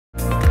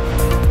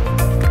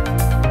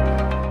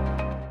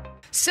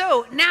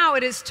So now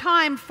it is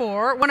time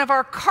for one of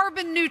our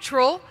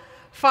carbon-neutral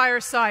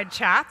fireside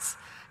chats.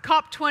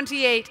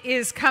 COP28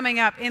 is coming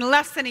up in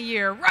less than a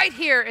year, right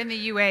here in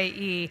the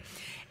UAE.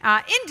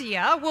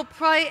 India will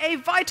play a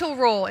vital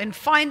role in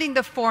finding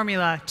the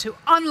formula to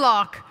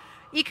unlock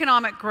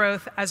economic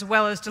growth as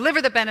well as deliver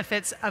the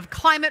benefits of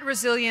climate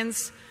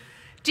resilience,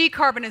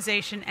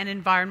 decarbonization, and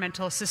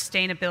environmental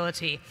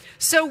sustainability.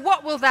 So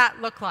what will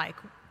that look like?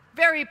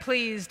 Very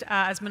pleased,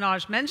 as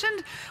Manoj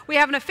mentioned, we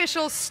have an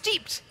official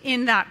steeped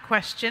in that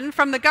question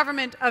from the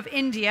Government of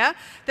India,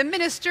 the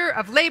Minister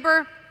of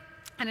Labour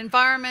and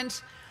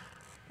Environment,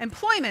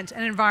 Employment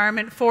and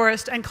Environment,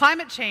 Forest and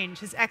Climate Change,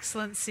 His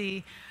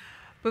Excellency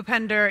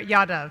Bhupender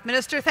Yadav.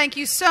 Minister, thank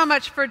you so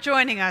much for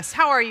joining us.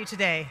 How are you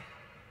today?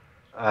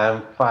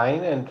 I'm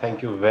fine, and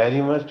thank you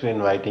very much for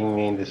inviting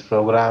me in this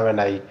program.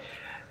 And I,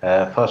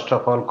 first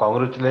of all,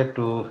 congratulate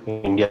to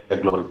India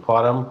Global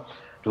Forum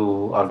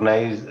to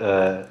organize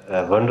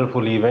a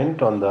wonderful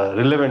event on the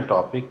relevant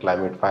topic,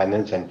 climate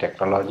finance and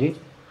technology.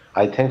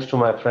 I thanks to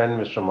my friend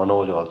Mr.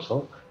 Manoj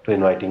also to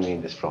inviting me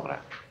in this program.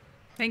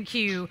 Thank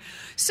you.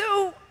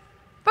 So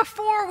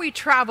before we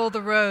travel the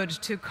road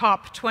to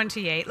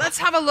COP28, let's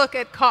have a look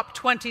at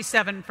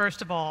COP27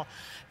 first of all.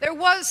 There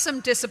was some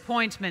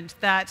disappointment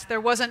that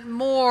there wasn't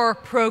more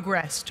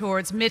progress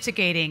towards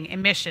mitigating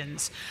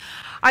emissions.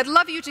 I'd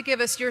love you to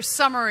give us your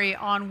summary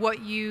on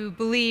what you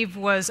believe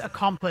was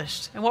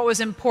accomplished and what was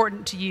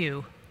important to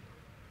you.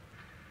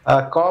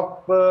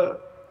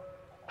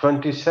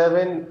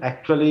 COP27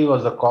 actually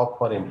was a COP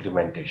for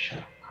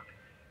implementation.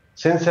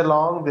 Since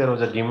long there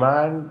was a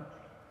demand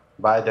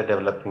by the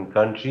developing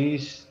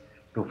countries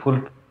to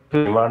fulfill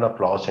the demand of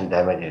loss and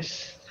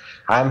damages.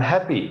 I am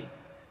happy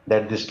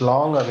that this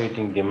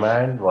long-awaiting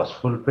demand was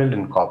fulfilled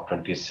in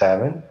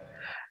COP27,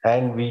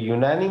 and we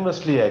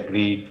unanimously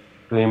agreed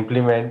to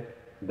implement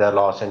the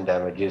loss and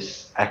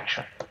damages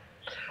action.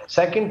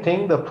 Second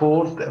thing, the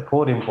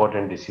four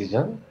important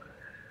decisions.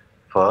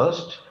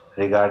 First,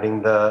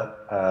 regarding the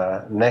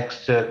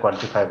next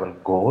quantifiable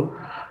goal.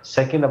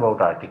 Second,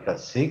 about Article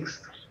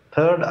 6.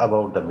 Third,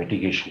 about the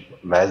mitigation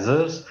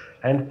measures.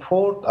 And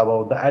fourth,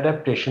 about the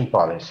adaptation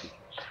policy.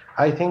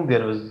 I think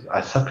there was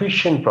a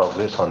sufficient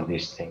progress on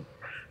these things.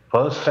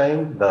 First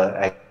time,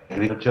 the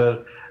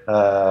agriculture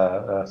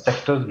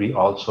sectors will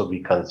also be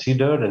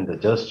considered in the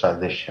just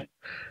transition.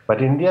 But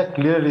India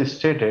clearly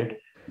stated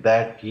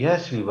that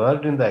yes, we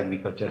worked in the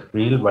agriculture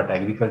field, but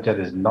agriculture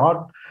is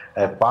not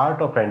a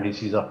part of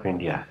NDCs of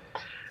India.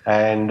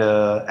 And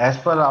as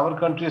per our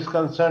country is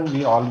concerned,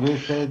 we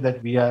always say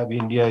that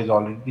India is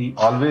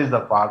always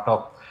the part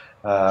of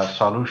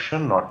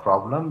solution, not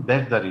problem.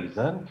 That's the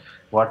reason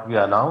what we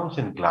announced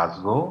in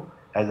Glasgow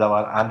as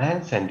our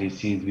enhanced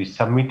NDCs we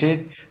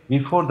submitted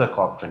before the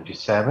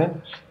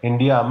COP27.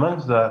 India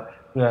amongst the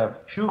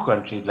few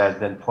countries, less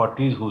than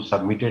 40, who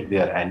submitted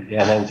their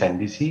enhanced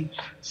NDC.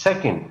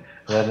 Second,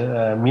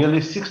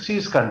 merely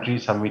 60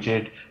 countries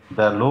submitted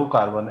the low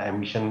carbon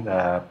emission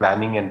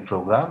planning and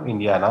program.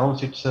 India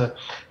announced its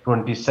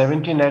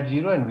 2017 net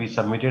zero, and we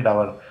submitted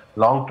our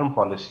long-term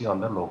policy on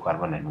the low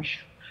carbon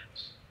emission.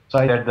 So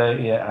that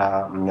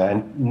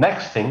the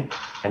next thing,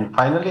 and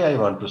finally I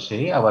want to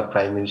say our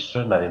Prime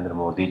Minister Narendra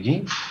Modi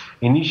ji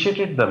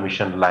initiated the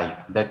mission LIFE,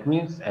 that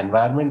means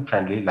environment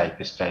friendly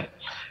lifestyle.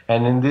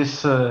 And in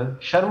this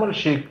Sharm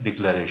el-Sheikh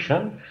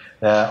declaration,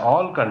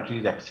 all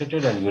countries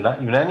accepted and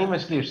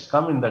unanimously it's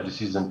come in the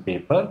decision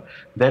paper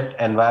that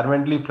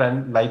environmentally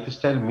friendly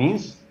lifestyle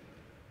means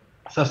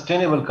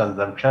sustainable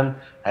consumption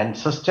and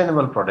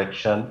sustainable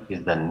production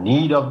is the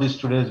need of this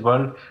today's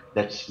world.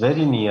 That's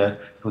very near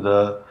to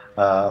the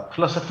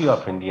philosophy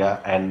of India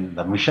and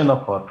the mission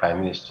of our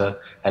Prime Minister,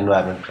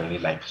 environment friendly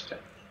lifestyle.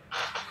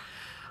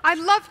 I'd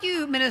love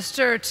you,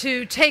 Minister,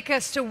 to take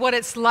us to what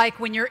it's like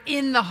when you're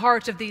in the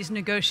heart of these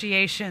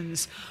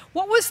negotiations.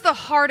 What was the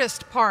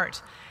hardest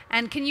part?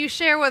 And can you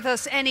share with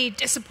us any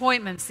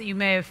disappointments that you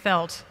may have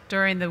felt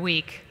during the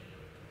week?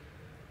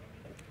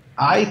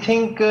 I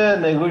think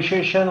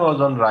negotiation was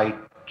on right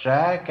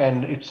track,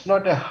 and it's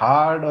not a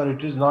hard, or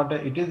it is not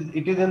it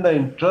is in the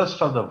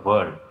interest of the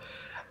world.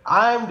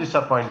 I am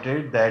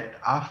disappointed that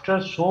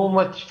after so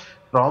much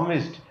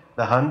promised,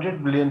 the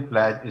 100 billion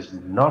pledge is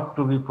not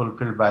to be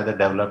fulfilled by the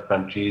developed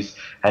countries,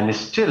 and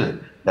still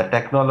the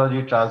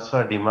technology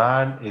transfer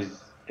demand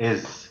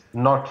is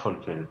not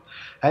fulfilled.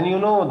 And you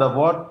know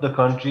what the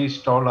countries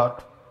told us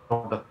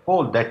from the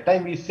coal. That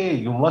time we say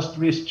you must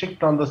be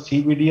strict on the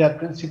CBDR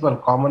principle,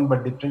 common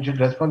but differential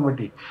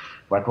responsibility.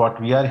 But what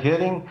we are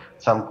hearing,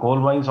 some coal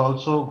mines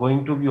also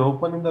going to be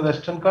open in the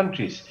Western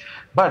countries.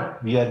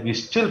 But we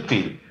still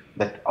feel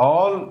that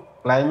all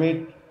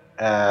climate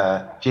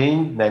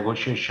change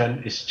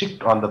negotiation is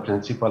strict on the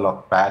principle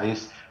of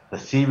Paris, the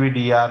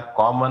CBDR,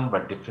 common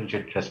but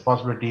differentiated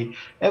responsibility.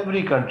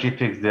 Every country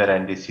fix their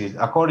NDCs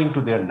according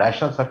to their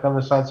national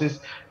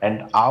circumstances,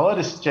 and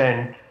our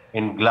stand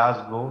in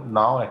Glasgow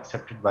now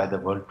accepted by the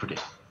world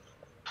today.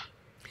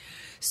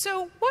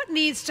 So what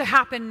needs to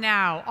happen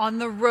now on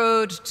the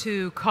road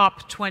to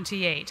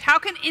COP28? How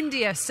can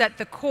India set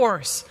the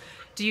course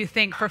do you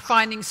think, for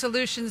finding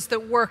solutions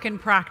that work in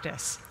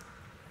practice?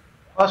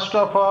 First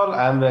of all,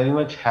 I am very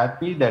much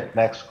happy that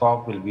next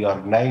COP will be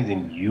organized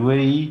in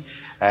UAE,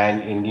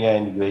 and India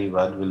and UAE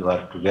will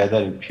work together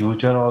in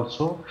future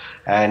also.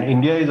 And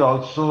India is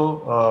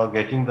also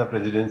getting the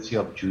presidency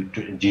of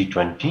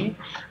G20.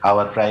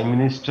 Our Prime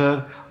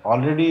Minister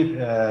already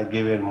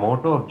gave a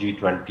motto of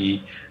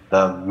G20.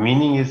 The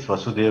meaning is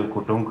Vasudhaiva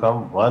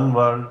Kutumbakam, one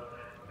world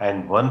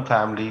and one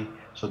family.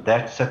 So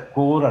that's a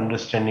core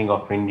understanding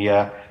of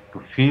India, to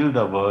feel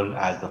the world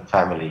as a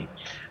family.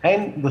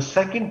 And the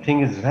second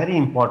thing is very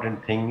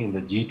important thing in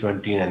the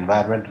G20 and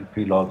environmental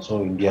field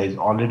also. India is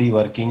already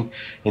working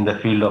in the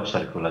field of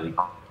circular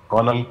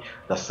economy,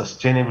 the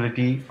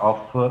sustainability of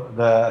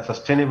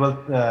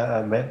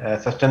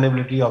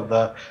sustainability of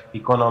the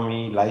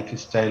economy,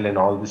 lifestyle, and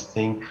all this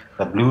thing,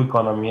 the blue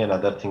economy and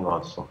other thing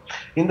also.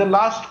 In the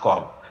last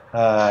COP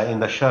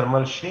in the Sharm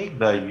el Sheikh,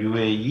 the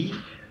UAE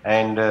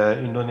and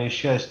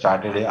Indonesia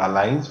started an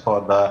alliance for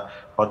the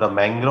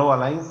mangrove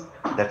alliance.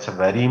 That's a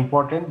very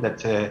important.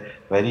 That's a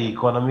very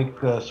economic,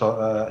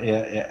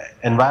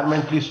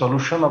 environmentally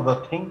solution of the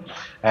thing.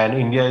 And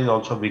India has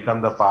also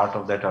become the part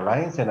of that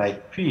alliance. And I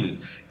feel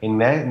in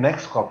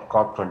next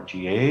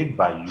COP28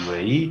 by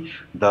UAE,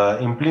 the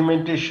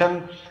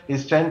implementation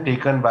is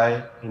taken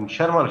by in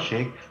Sharm el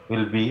Sheikh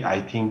will be,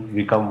 I think,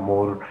 become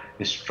more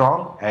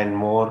strong and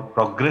more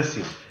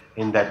progressive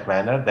in that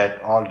manner,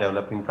 that all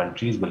developing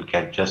countries will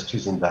get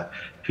justice in the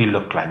field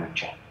of climate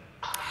change.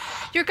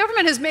 Your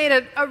government has made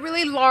a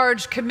really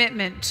large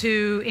commitment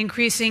to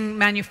increasing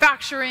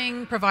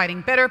manufacturing,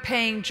 providing better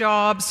paying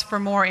jobs for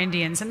more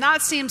Indians. And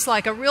that seems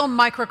like a real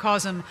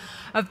microcosm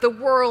of the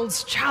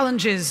world's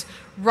challenges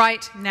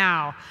right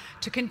now,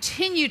 to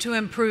continue to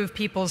improve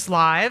people's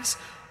lives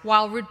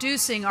while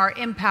reducing our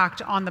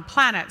impact on the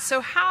planet. So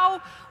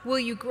how will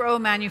you grow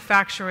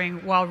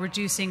manufacturing while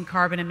reducing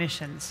carbon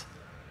emissions?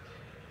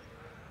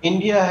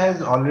 India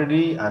has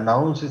already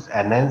announced its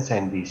enhanced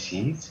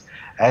NDCs.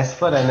 As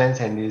per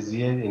enhanced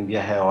NDCs, India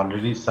has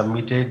already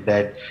submitted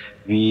that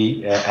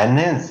we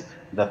enhance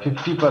the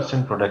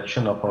 50%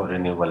 production of our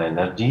renewable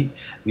energy.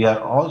 We are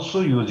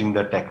also using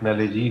the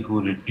technology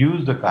who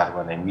reduce the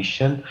carbon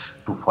emission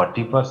to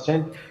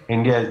 40%.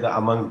 India is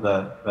among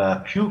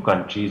the few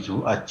countries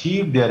who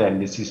achieve their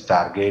NDCs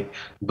target,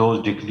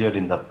 those declared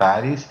in the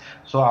Paris.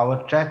 So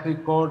our track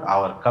record,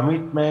 our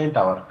commitment,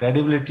 our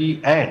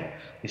credibility, and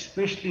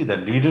especially the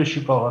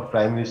leadership of our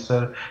Prime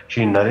Minister,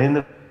 Shri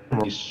Narendra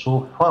Modi, is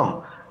so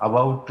firm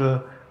about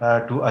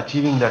to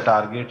achieving the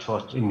targets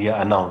what India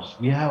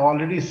announced. We have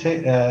already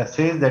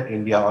says that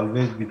India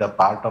always be the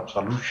part of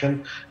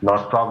solution,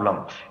 not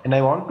problem. And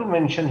I want to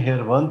mention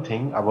here one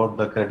thing about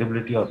the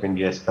credibility of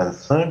India is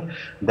concerned,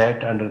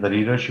 that under the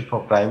leadership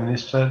of Prime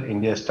Minister,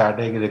 India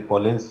started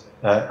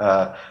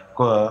a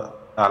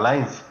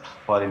alliance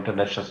for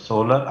International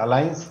Solar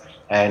Alliance,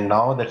 and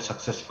now that's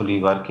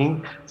successfully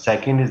working.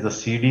 Second is the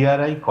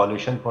CDRI,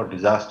 Coalition for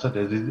Disaster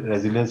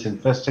Resilience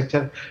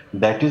Infrastructure,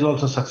 that is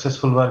also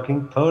successful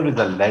working. Third is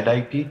the LED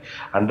IT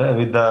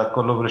with the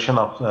collaboration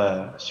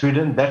of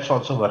Sweden, that's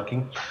also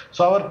working.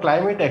 So our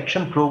climate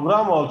action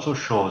program also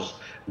shows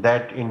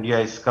that India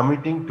is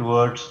committing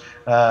towards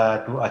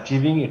to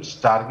achieving its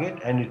target,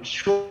 and it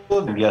shows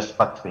India's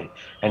pathway.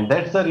 And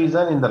that's the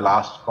reason in the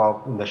last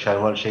COP in the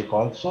Sharm el Sheikh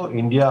also,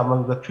 India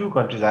among the few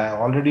countries, I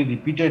already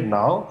repeated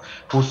now,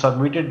 who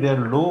submitted their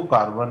low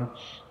carbon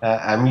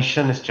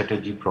emission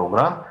strategy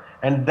program.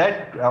 And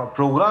that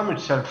program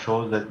itself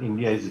shows that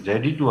India is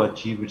ready to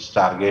achieve its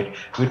target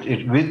with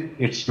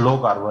its low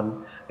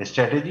carbon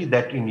strategy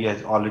that India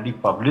has already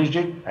published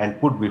it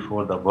and put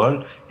before the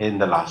world in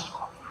the last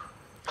COP.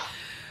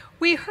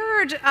 We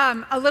heard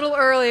a little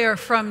earlier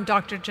from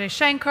Dr.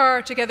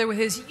 Jaishankar, together with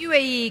his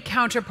UAE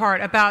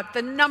counterpart, about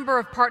the number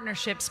of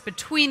partnerships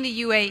between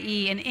the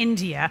UAE and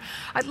India.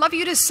 I'd love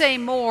you to say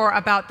more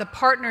about the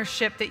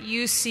partnership that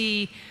you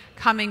see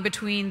coming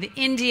between the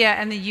India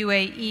and the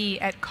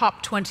UAE at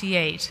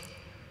COP28.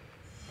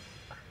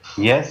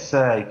 Yes,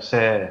 it's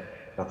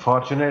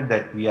fortunate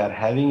that we are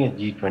having a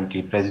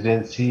G20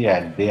 presidency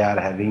and they are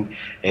having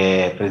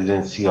a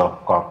presidency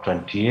of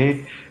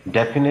COP28.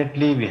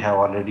 Definitely, we have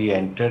already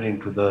entered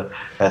into the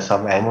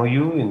some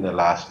MOU in the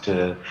last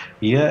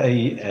year.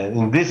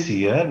 In this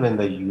year, when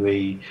the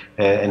UAE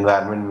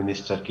Environment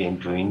Minister came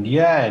to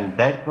India, and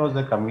that was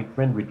the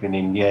commitment between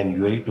India and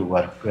UAE to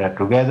work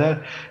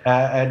together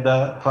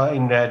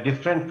in a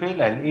different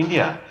field. And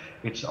India,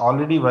 it's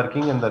already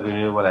working in the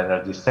renewable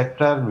energy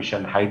sector,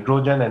 mission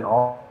hydrogen, and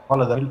all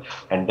other,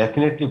 and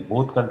definitely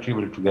both countries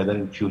will together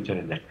in future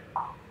in that.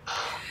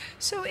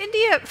 So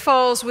India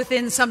falls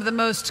within some of the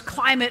most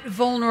climate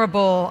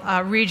vulnerable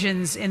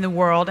regions in the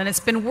world, and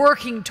it's been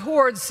working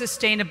towards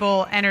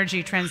sustainable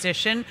energy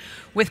transition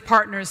with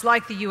partners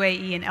like the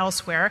UAE and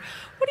elsewhere.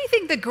 What do you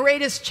think the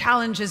greatest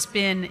challenge has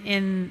been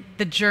in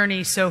the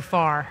journey so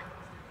far?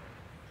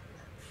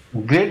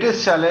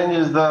 Greatest challenge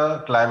is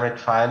the climate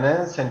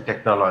finance and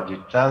technology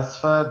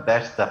transfer.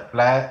 That's the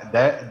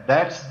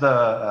that's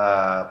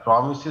the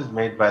promises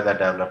made by the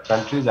developed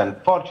countries.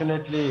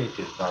 Unfortunately, it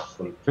is not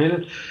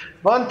fulfilled.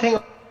 One thing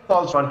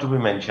also want to be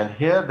mentioned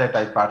here that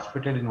I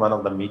participated in one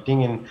of the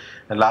meeting in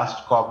the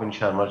last COP in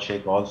Sharm el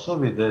Sheikh also.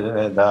 With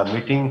the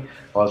meeting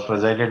was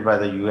presided by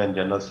the UN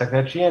General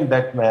Secretary, and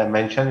that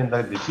mentioned in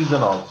the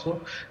decision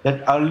also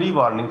that early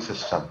warning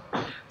system.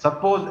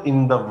 Suppose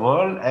in the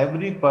world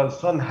every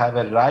person have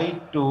a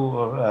right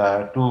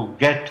to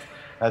get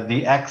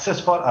the access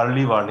for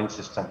early warning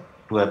system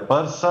to a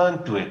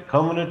person, to a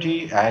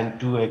community, and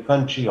to a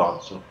country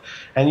also.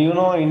 And you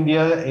know,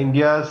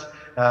 India's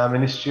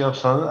Ministry of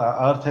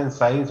Earth and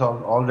Science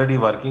are already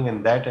working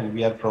in that, and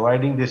we are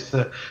providing this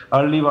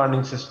early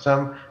warning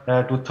system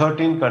to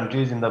 13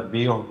 countries in the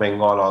Bay of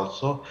Bengal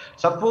also.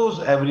 Suppose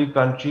every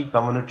country,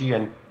 community,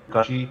 and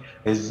country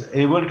is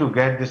able to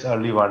get this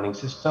early warning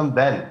system,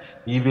 then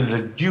we will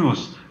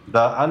reduce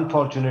the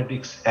unfortunate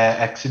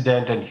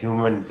accident and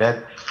human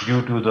death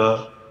due to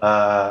the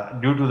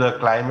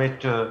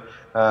climate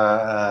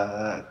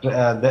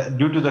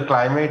due to the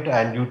climate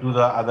and due to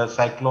the other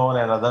cyclone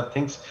and other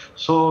things.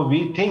 So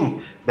we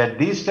think that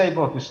these type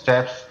of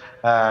steps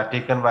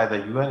taken by the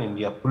UN,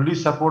 India fully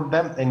support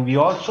them, and we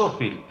also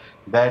feel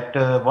that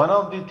one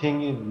of the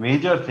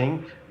major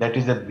thing, that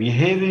is a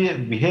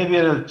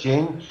behavioral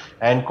change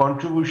and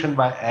contribution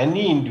by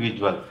any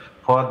individual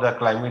for the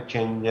climate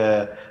change.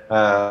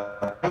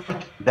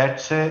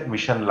 That's a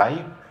mission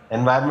life,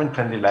 environment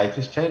friendly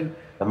lifestyle.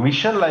 The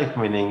mission life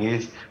meaning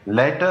is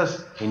let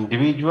us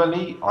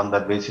individually, on the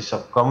basis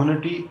of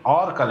community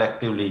or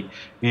collectively,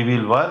 we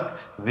will work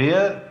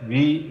where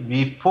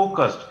we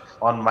focused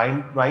on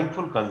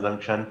mindful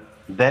consumption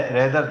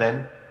rather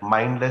than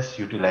mindless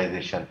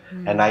utilization.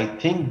 And I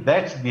think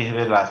that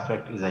behavioral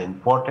aspect is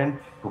important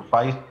to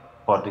fight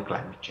for the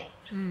climate change.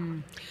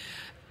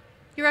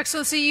 Your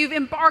Excellency, you've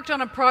embarked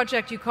on a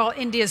project you call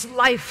India's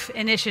Life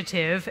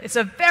Initiative. It's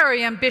a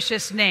very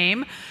ambitious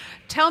name.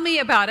 Tell me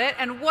about it,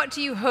 and what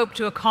do you hope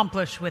to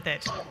accomplish with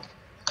it?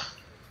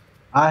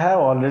 I have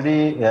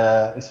already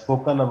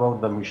spoken about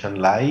the mission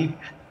life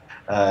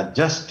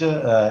just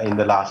in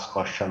the last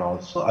question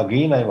also.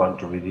 Again, I want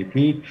to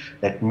repeat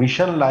that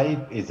mission life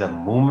is a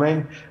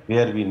movement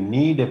where we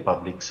need a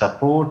public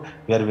support,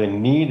 where we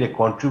need a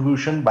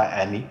contribution by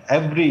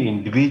every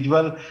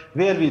individual,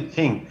 where we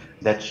think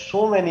that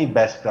so many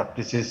best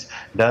practices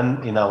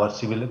done in our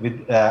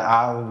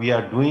we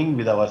are doing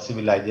with our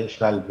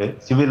civilizational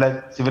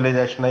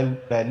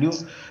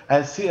values,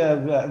 as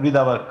with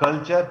our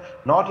culture,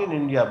 not in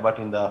India but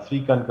in the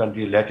African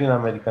country, Latin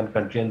American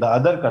country, and the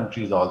other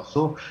countries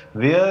also,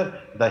 where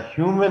the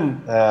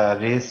human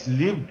race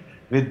lived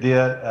with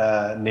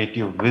their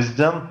native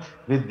wisdom,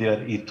 with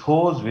their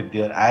ethos, with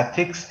their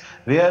ethics,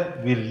 where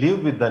we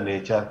live with the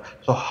nature.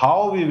 So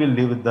how we will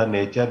live with the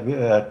nature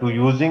to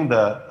using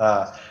the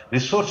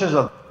resources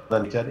of the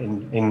nature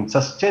in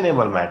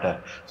sustainable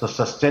matter. So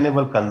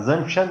sustainable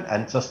consumption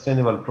and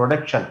sustainable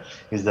production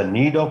is the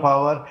need of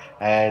our,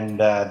 and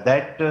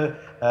that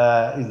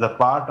is the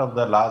part of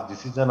the last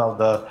decision of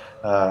the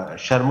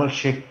Sharm el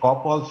Sheikh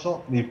COP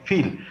also. We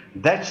feel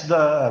that's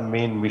the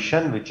main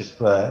mission which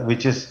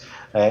is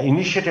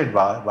initiated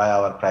by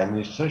our Prime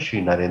Minister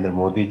Shri Narendra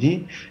Modi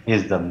ji,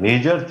 is the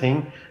major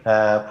thing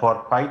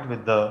for fight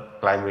with the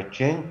climate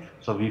change.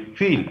 So we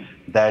feel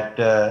that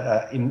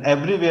in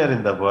everywhere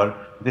in the world,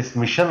 this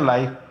mission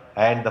life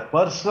and the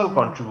personal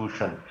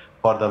contribution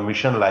for the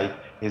mission life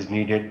is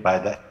needed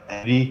by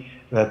every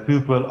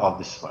people of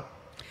this world.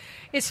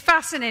 It's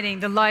fascinating,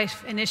 the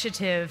Life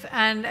Initiative,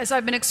 and as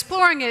I've been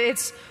exploring it,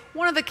 it's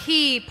one of the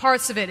key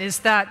parts of it is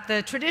that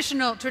the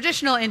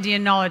traditional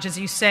Indian knowledge, as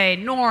you say,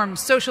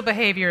 norms, social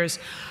behaviors,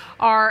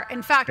 are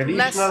in fact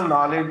traditional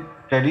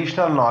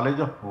knowledge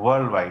of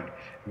worldwide.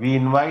 We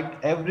invite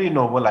every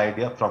noble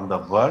idea from the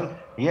world.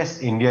 Yes,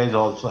 India is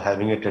also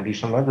having a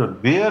traditional knowledge,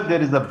 but where there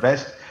is the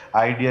best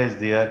idea is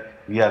there,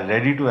 we are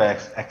ready to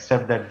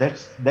accept that.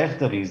 That's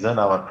the reason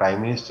our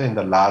Prime Minister in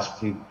the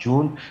last week,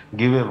 June,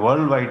 gave a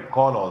worldwide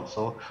call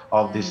also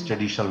of this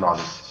traditional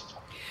knowledge system.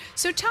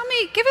 So tell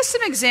me, give us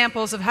some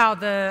examples of how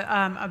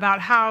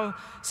about how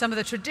some of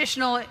the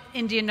traditional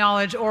Indian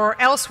knowledge or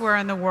elsewhere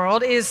in the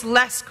world is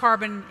less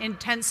carbon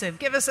intensive.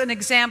 Give us an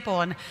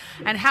example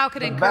and how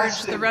could it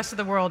encourage the rest of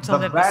the world to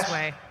live this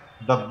way.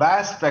 The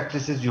best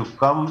practices you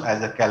come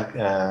as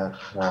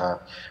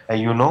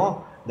you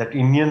know that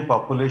Indian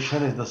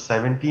population is the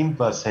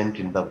 17%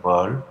 in the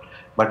world,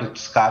 but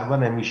its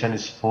carbon emission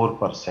is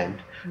 4%.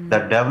 The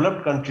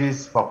developed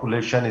countries'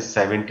 population is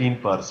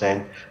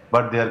 17%,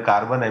 but their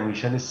carbon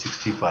emission is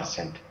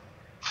 60%.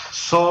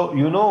 So,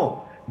 you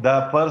know,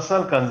 the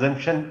personal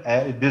consumption,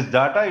 this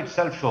data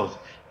itself shows,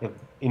 if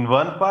in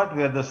one part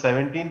where the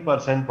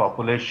 17%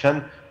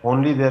 population,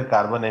 only their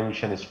carbon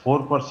emission is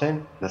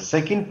 4%. The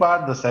second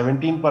part, the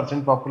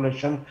 17%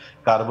 population,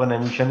 carbon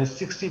emission is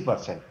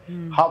 60%.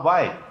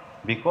 Why?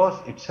 Because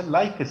it's a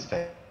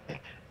lifestyle.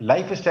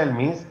 Lifestyle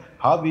means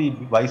how we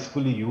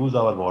wisely use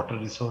our water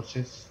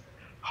resources,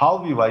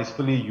 how we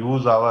wisely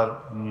use our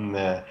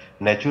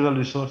natural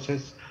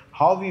resources,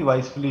 how we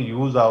wisely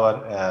use our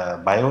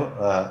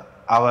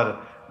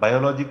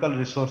biological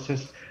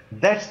resources.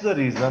 That's the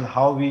reason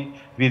how we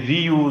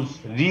reuse,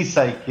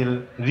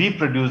 recycle,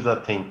 reproduce the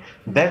thing.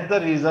 That's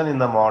the reason in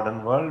the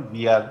modern world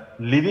we are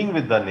living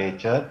with the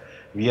nature.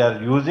 We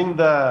are using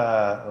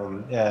the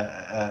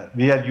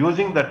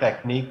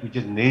technique which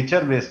is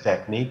nature-based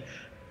technique.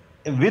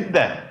 With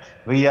that,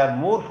 we are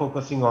more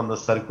focusing on the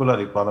circular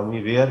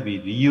economy where we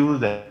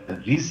reuse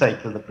and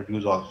recycle the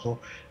produce also.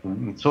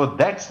 So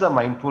that's the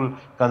mindful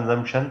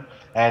consumption,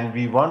 and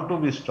we want to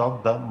be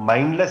stop the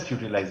mindless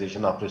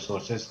utilization of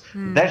resources.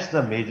 That's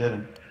the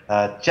major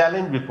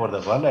challenge before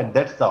the world, and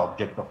that's the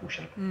object of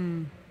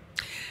mission.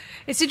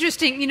 It's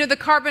interesting, you know, the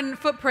carbon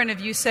footprint, if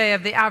you say,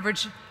 of the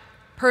average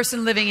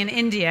person living in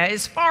India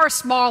is far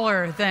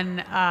smaller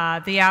than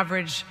the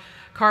average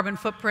carbon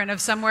footprint of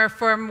somewhere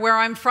from where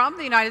I'm from,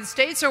 the United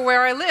States, or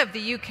where I live,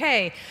 the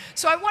UK.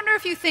 So I wonder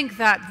if you think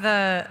that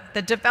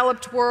the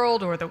developed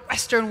world, or the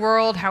Western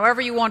world,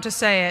 however you want to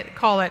say it,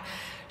 call it,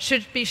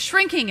 should be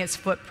shrinking its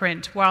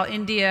footprint while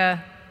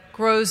India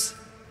grows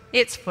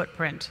its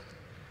footprint.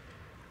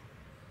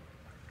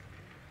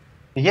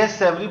 Yes,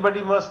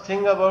 everybody must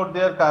think about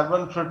their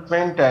carbon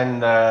footprint,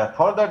 and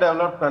for the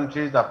developed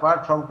countries,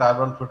 apart from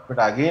carbon footprint,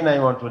 again I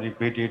want to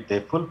repeat it, they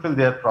fulfill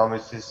their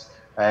promises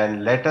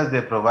and let us they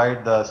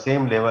provide the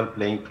same level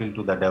playing field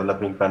to the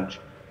developing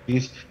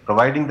countries,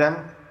 providing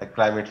them the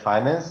climate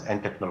finance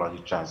and technology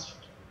transfer.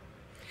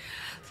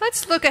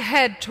 Let's look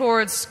ahead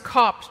towards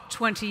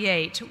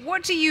COP28.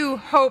 What do you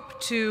hope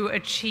to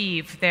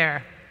achieve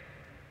there?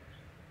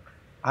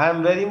 I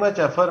am very much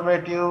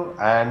affirmative,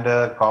 and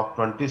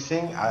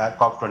COP27,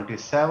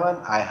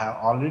 I have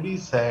already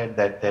said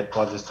that that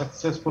was a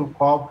successful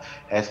COP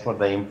as far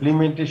the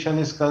implementation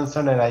is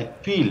concerned, and I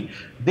feel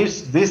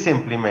this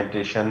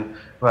implementation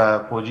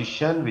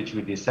position which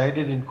we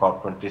decided in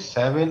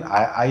COP27,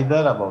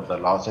 either about the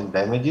loss and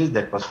damages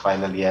that was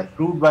finally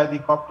approved by the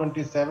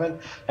COP27,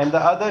 and the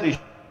other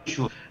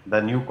issues, the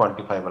new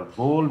quantifiable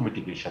goal,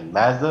 mitigation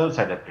measures,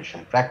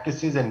 adaptation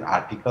practices, and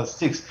Article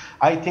 6.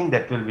 I think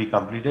that will be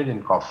completed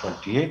in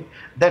COP28.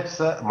 That's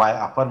my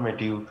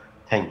affirmative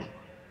thinking.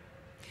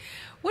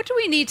 What do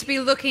we need to be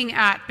looking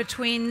at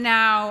between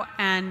now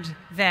and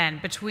then,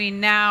 between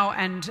now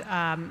and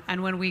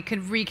when we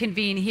can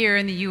reconvene here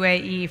in the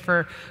UAE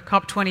for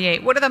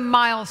COP28? What are the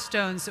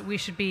milestones that we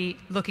should be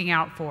looking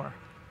out for?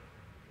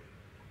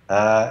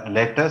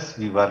 Let us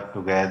we work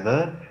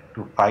together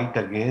to fight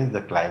against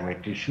the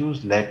climate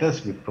issues. Let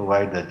us we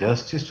provide the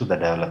justice to the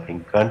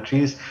developing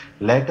countries.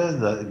 Let us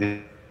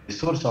the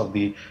resource of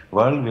the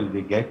world will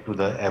be get to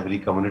the every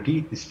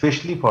community,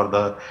 especially for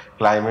the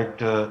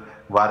climate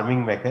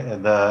warming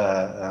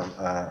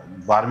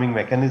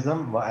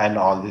mechanism and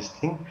all these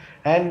things.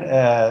 And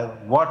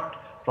what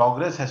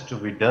progress has to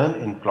be done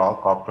in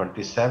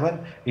COP27,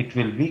 it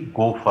will be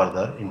go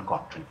further in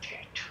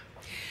COP28.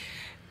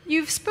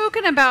 You've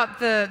spoken about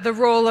the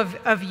role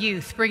of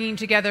youth, bringing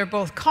together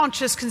both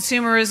conscious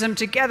consumerism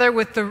together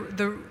with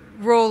the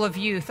role of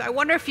youth. I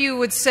wonder if you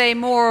would say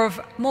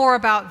more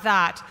about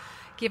that,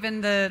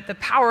 given the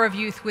power of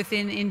youth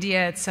within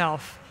India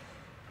itself.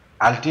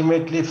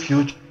 Ultimately,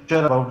 future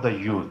about the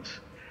youth.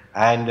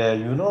 And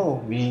you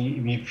know,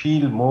 we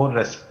feel more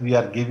we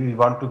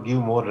want to give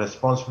more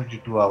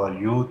responsibility to our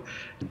youth.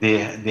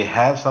 They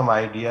have some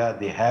idea.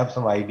 They have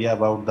some idea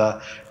about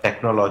the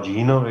technology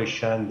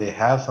innovation. They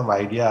have some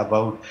idea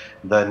about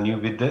the new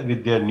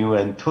with their new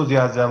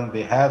enthusiasm.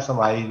 They have some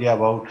idea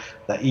about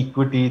the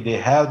equity. They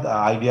have the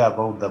idea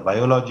about the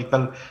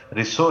biological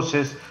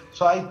resources.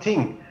 So I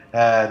think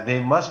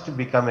they must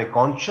become a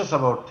conscious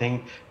about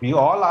things. We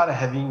all are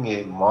having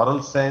a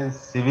moral sense,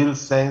 civil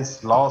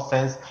sense, law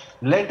sense.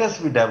 Let us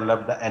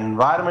develop the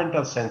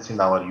environmental sense in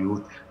our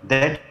youth.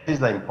 That is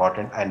the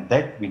important, and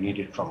that we need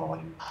it from our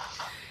youth.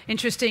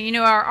 Interesting. You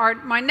know,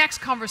 my next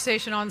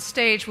conversation on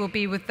stage will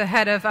be with the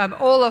head of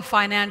Ola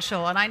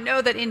Financial, and I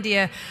know that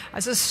India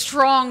has a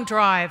strong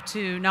drive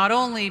to not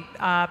only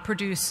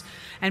produce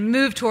and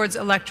move towards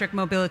electric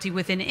mobility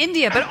within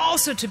India, but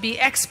also to be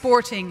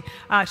exporting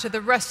to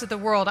the rest of the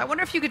world. I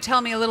wonder if you could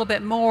tell me a little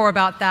bit more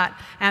about that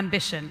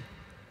ambition.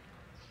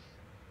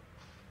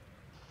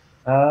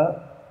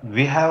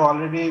 We have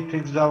already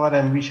fixed our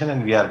ambition,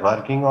 and we are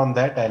working on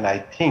that. And I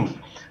think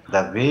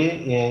the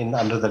way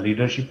under the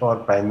leadership of our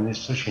Prime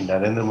Minister Shri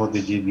Narendra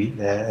Modi ji, we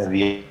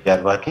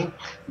are working.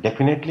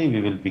 Definitely,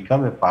 we will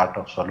become a part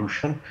of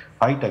solution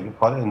for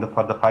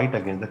the fight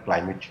against the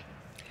climate change.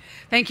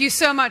 Thank you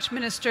so much,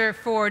 Minister,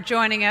 for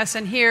joining us.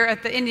 And here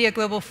at the India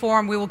Global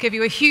Forum, we will give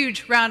you a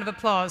huge round of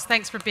applause.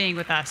 Thanks for being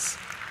with us.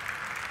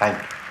 Thank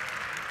you.